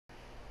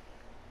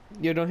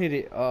You don't hit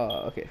it.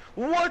 Oh, okay.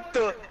 What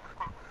the?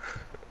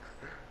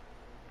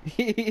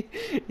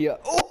 Yeah.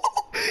 Oh!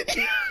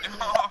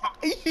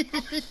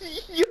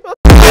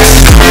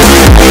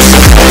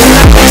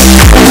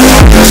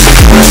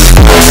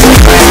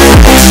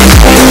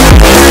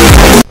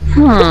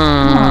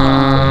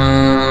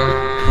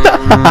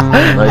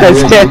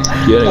 That's it.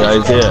 Get it,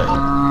 guys, yeah.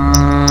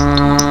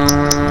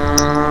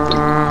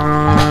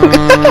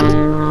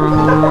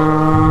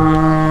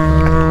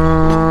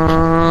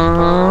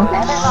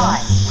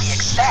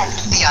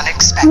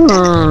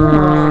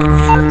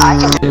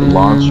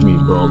 Launch me,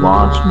 bro.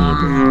 Launch me,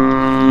 bro.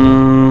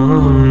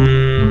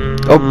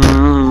 Oh.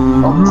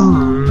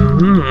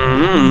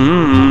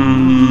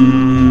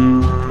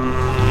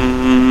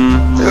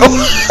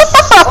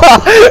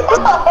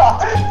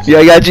 Yeah,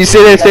 I got you.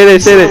 Sit there, sit there,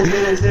 sit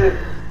there.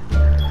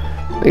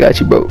 I got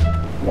you, bro.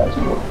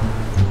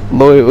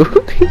 Loyal.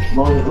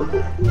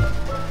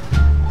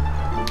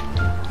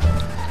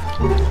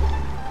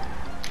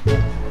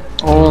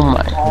 Oh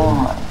my.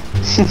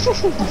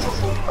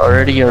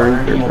 Already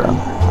over, bro.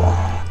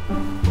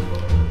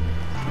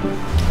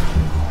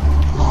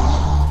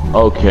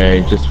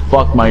 Okay, just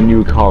fuck my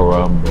new car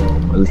up,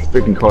 bro. This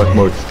freaking car is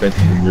more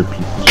expensive than your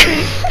piece of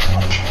shit.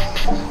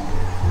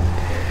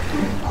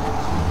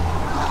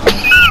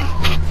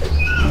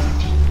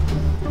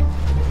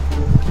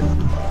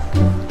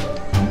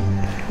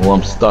 Well,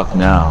 I'm stuck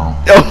now.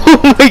 Oh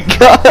my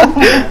god!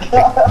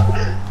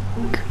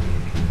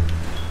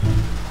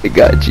 I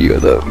got you,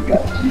 though.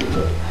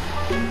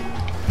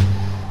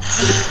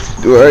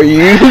 Where are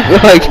you? Oh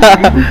my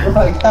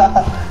god!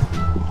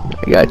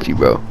 I got you,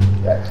 bro.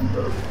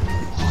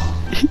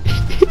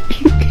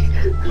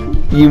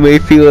 You may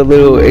feel a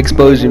little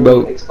explosion,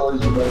 bro. Dude,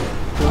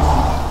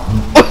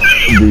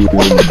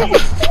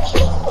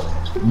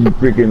 you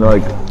freaking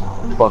like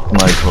fuck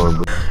my car,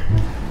 bro.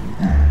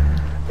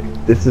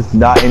 This is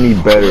not any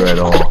better at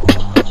all.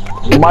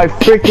 My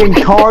freaking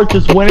car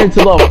just went into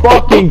the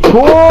fucking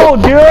pool,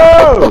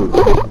 dude!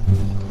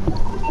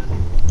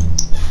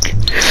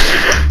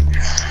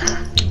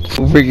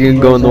 Freaking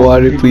go in the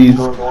water, please.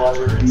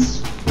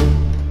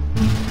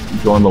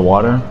 Go in the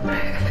water?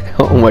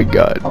 Oh my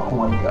god.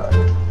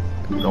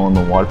 Go in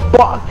the water.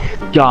 Fuck!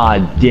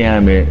 God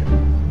damn it.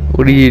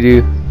 What do you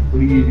do?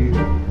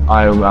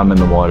 I'm in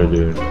the water,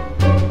 dude.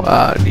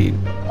 Wow, dude.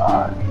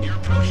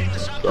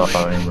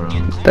 Sorry, bro.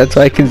 That's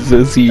why I can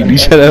still see you.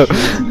 Shut up.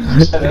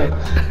 Yeah,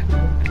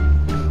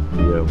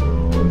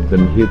 bro. Let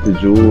me hit the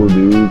jewel,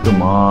 dude.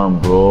 Come on,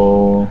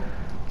 bro.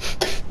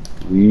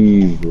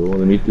 Please, bro.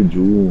 Let me hit the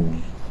jewel.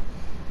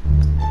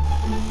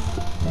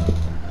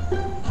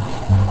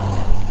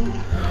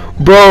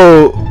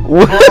 Bro,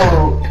 what?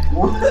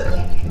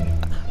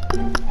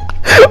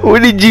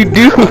 What did you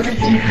do?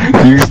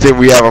 You said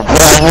we have a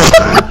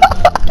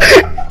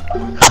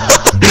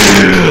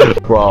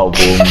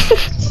Problem.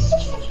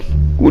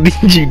 What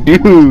did you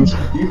do?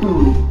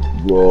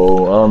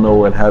 Bro, I don't know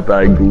what happened.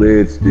 I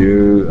glitched,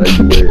 dude. I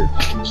glitched.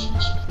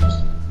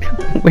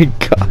 Oh my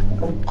god.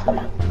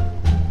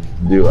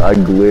 Dude, I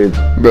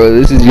glitched. Bro,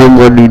 this is your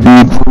money,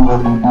 dude.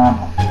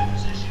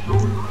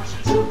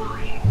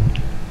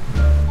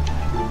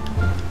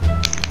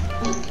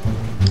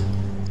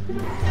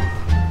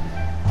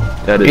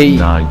 That is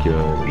not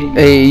good.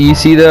 Hey, you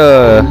see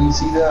the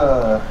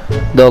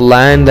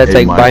land that's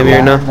Hey, like by me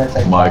right now?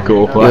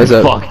 Michael, I What's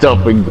up? fucked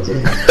up and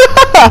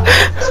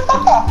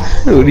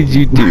What did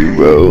you do,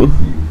 bro?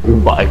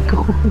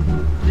 Michael.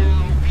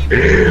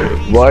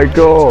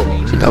 Michael!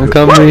 I'm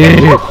coming.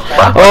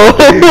 Oh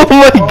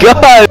my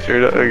god!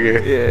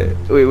 Okay. Yeah.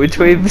 Wait, which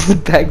way is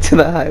it back to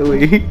the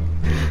highway?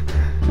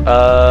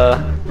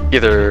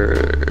 Either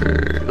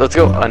let's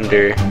go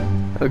under.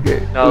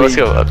 Okay. No, let's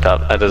go up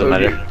top. That doesn't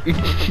matter.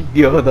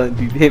 Yo, hold on,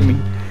 dude. Hit me.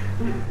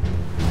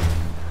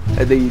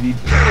 I think you need.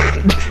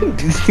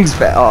 This thing's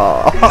fat.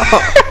 Oh.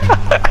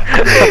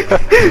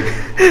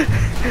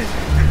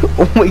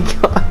 Oh my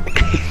god.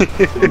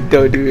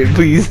 Don't do it,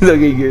 please.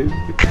 Okay, good.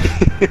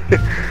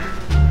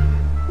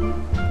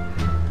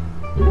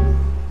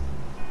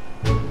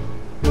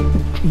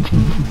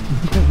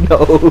 No.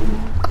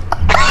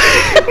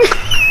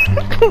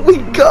 Oh my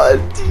god,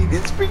 dude.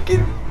 It's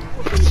freaking.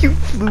 You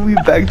flew me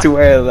back to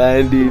where I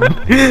landed.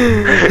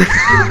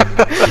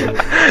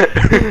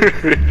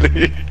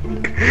 Really?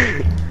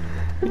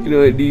 You know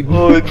what, dude?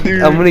 Oh,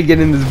 dude. I'm gonna get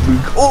in this blue.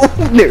 Oh,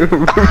 never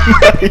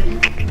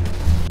mind.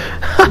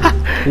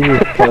 This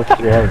is close to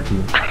reality.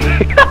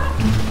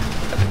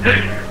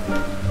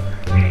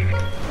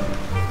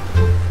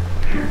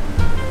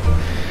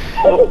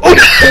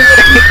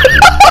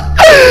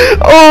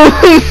 Oh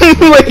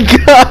my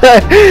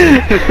god!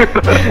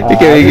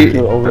 Okay, I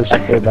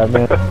overshot that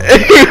man.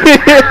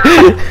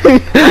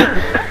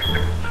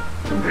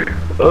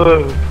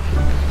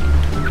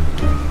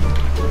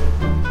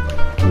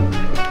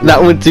 That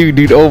one too,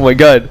 dude. Oh my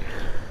god.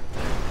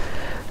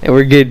 And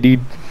we're good,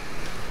 dude.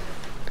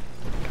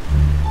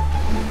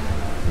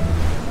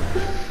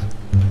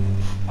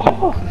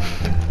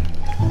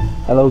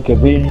 Hello,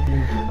 Kevin.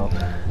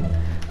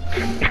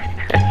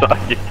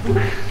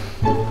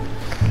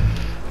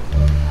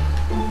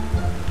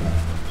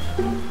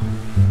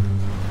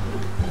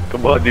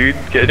 Come on, dude,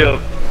 get up.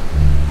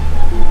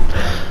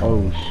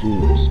 Oh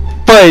shoot.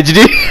 Fudge,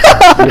 dude.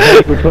 You're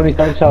heading for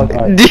 25 shots.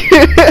 Alright. Dude.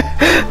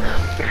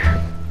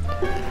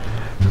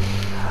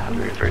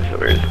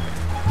 Where's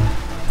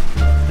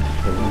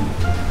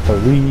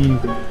Hurry.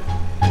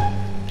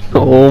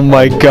 Oh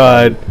my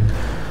god.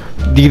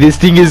 Dude, this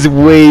thing is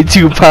way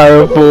too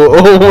powerful.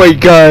 Oh my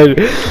god.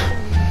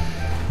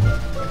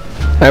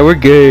 Alright, we're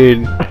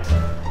good.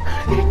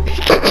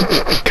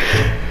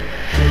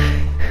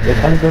 The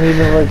guns don't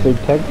even like their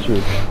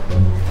texture.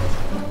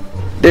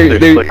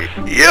 They're like...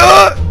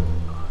 yeah.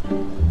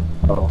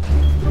 Oh.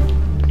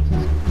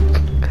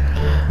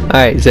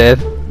 Alright, Seth.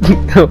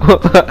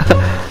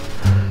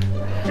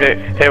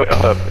 Hey, wait,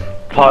 hold up.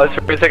 Pause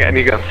for a second, I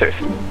need to go upstairs.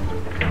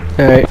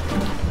 Alright.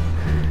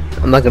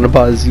 I'm not gonna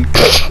pause you.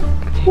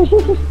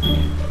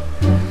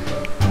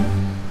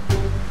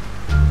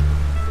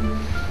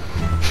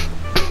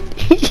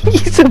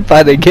 He's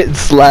about to get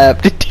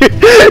slapped, dude.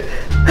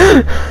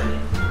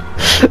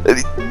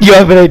 You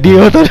have an idea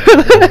what that?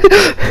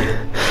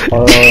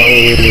 Oh,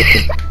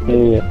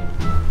 yeah.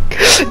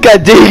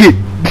 God dang it!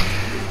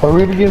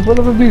 Hurry to get in front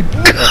of him, dude.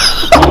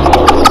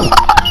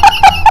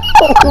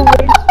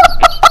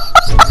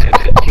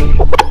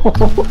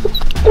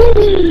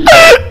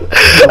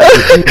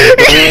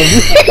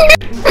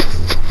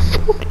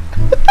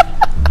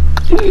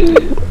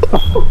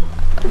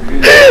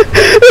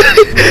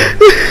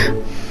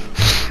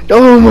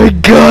 Oh my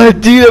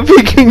god, dude, I'm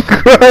freaking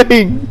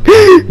crying!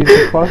 He's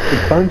across the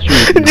country.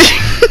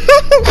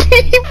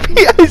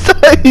 I saw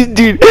it,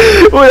 dude.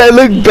 When I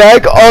looked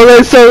back, all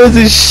I saw was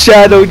his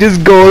shadow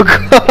just go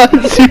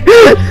across.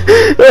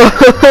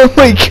 Oh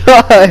my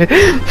god!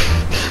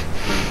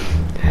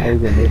 I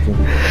was amazing.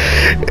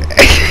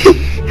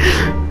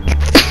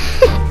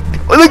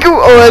 Look at,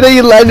 oh, I thought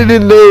you landed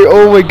in there.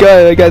 Oh my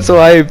god, I got so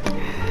hyped.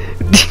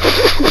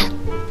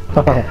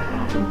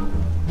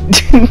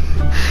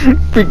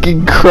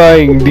 Freaking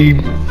crying,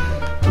 dude.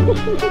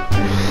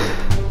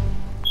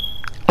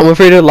 I'm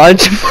afraid to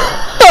launch him.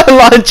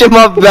 Launch him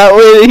up that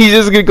way. He's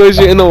just gonna go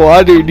straight in the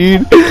water,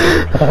 dude.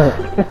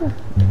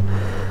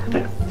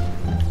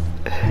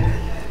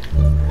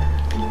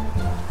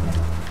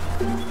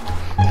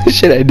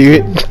 Should I do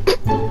it?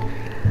 I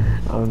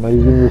don't know,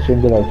 he's gonna be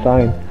ashamed that I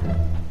signed.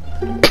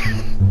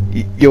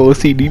 Yo, we'll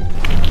see, dude.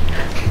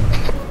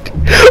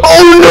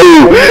 Oh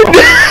no!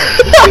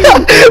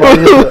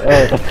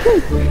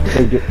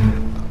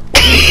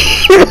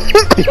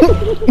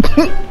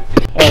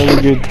 Oh,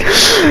 we're good.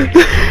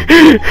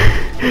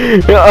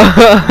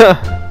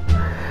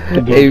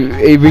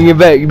 Hey, bring it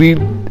back, dude.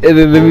 And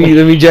then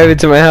let me drive it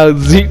to my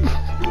house, dude.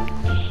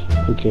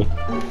 Okay.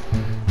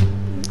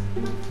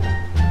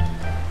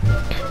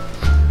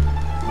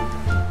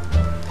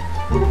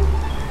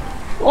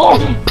 Oh!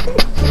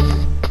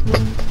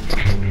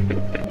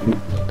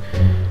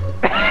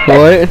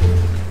 What?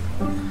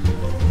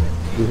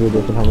 This is a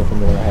different helmet from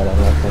the one I had on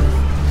last time.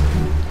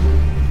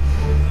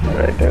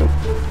 Right down.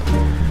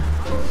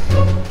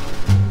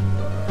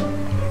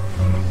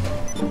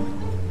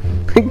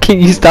 Can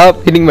you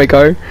stop hitting my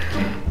car?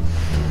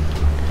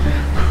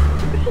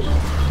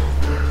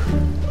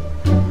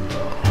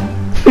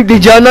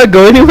 Did y'all not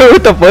go anywhere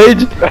with the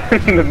fudge?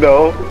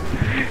 No.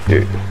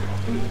 Dude.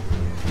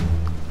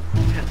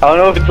 I don't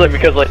know if it's like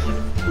because like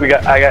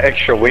I got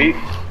extra weight.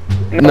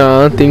 No,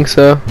 I don't think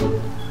so.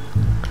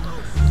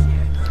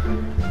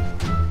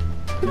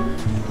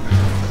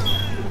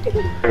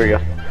 There we go.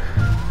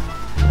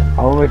 I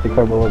won't make the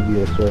car blow up,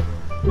 I swear.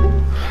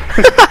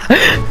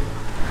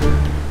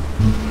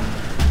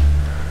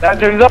 That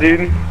turns out,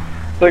 dude.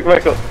 Like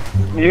Michael,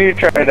 you need to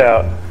try it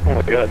out. Oh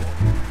my god.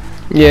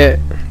 Yeah.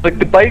 Like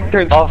the bike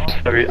turns off.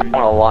 I want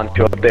to launch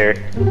you up there.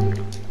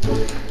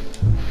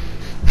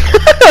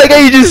 Like how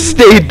you just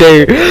stayed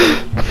there.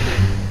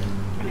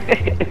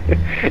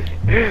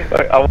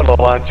 I want to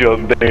launch you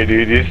up there,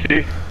 dude. You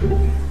see?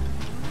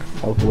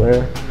 Of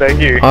where? Back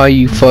here. Oh,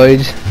 you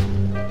fudge.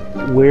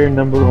 Where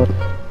number one?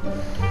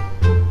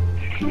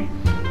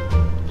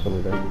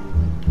 Somewhere there.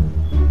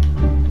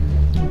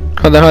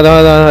 Hold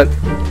on.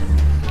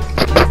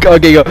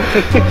 Okay, go.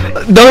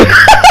 Don't.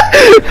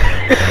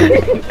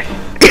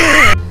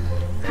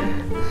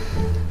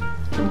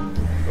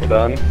 Hold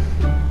on.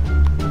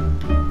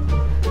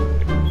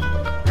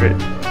 Ready?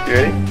 You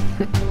ready?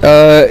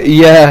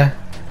 Yeah.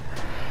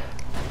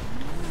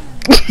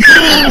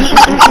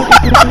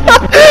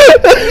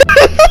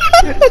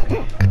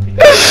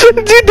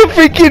 Dude, the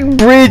freaking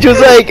bridge was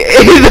like,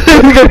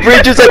 the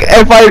bridge was like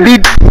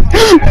FIB.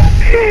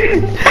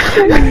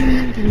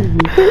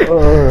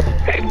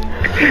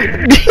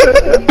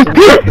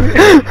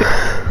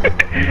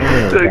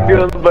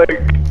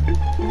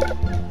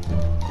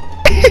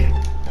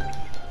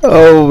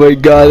 Oh my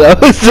god,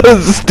 that was so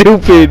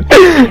stupid.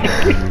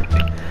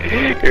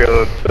 Here,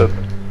 let's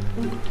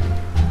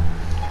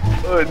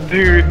oh,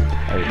 dude.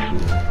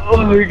 Oh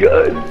my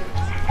god.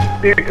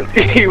 Dude,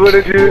 he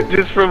wanna do it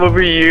just from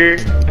over here.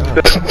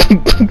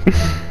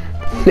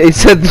 They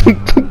said.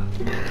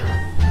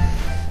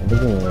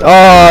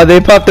 Oh, they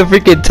popped the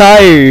freaking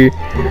tire.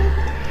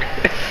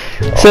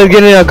 So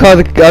get in. I'll call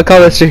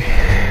that street.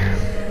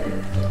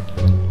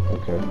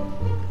 Okay.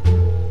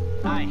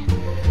 Hi.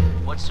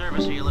 What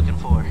service are you looking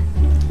for?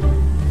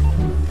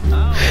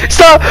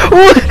 Stop!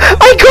 What?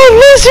 I called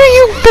Lizard,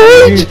 you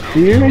bitch!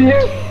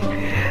 Serious?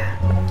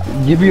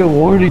 Give me a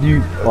warning,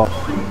 you. Oh.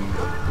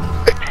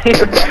 Is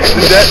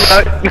that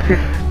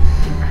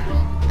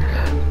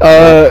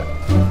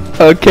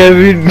not?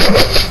 Kevin.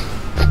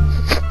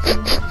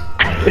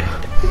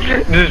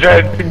 Just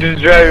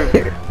drive.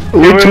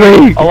 Which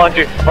way? I'll launch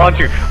you.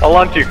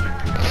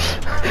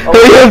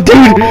 Hurry up,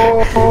 dude!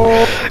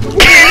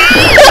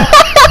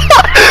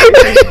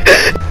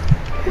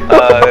 I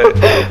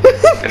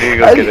need to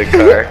go get a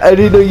car. I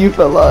didn't know you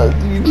fell off,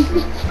 dude.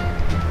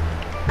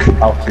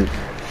 I'll shoot.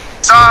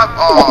 Stop!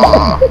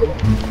 Aww.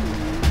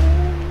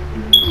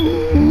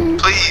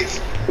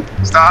 Please.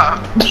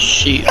 Stop.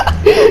 Shit.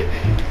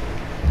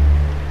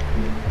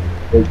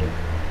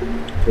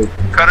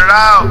 Cut it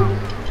out.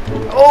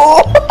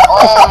 Oh!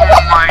 Oh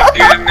my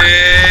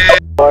goodness.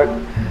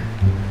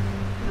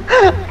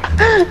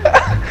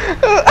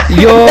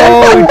 Yo,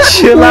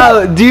 chill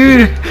out,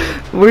 dude.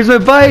 Where's my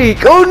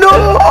bike? Oh no!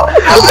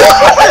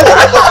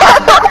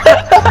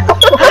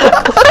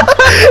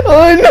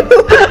 Oh no!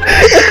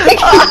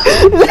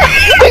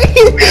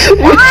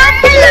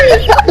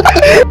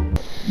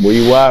 Where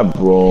you at,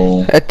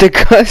 bro? At the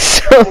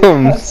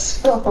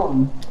customs.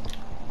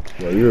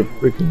 Yo, you're a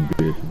freaking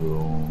bitch,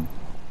 bro.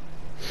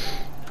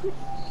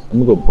 I'm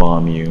gonna go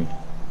bomb you.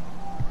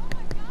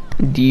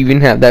 Do you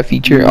even have that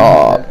feature?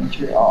 Oh,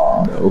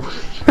 No.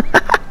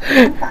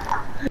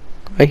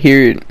 I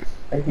hear it.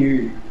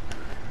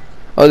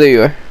 Oh, there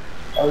you are.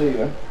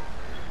 What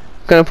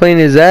kind of plane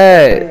is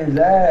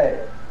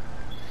that?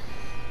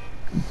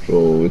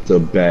 Bro, it's a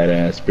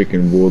badass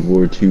freaking World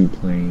War II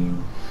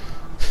plane.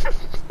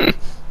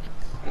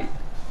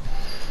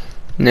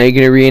 Now you're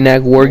gonna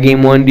reenact War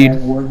Game 1,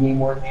 dude?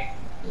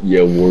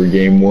 Yeah, War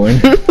Game 1.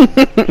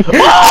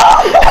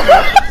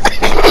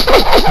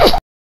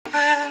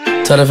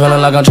 Tell the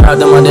feeling like I'm trapped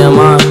in my damn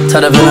mind.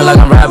 Tell the feeling like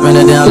I'm rapping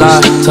a damn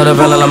lie. Tell the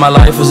feeling like my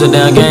life is a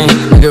damn game.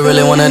 Nigga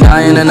really wanna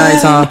die in the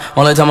nighttime.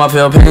 Only time I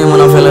feel pain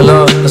when I'm feeling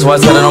love. That's why I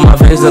tell it on my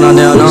face that I'm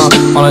down on.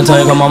 Only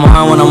time you come on my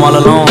mind when I'm all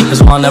alone. That's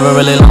why I'm never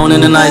really alone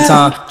in the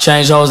nighttime.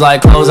 Change hoes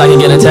like clothes, I can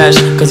get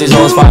attached. Cause these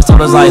hoes 5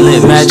 stars like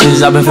lit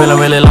matches. I've been feeling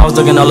really lost,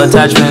 looking all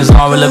attachments.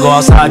 I don't really go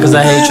outside cause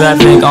I hate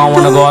traffic. I don't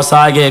wanna go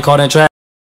outside, get caught in traffic.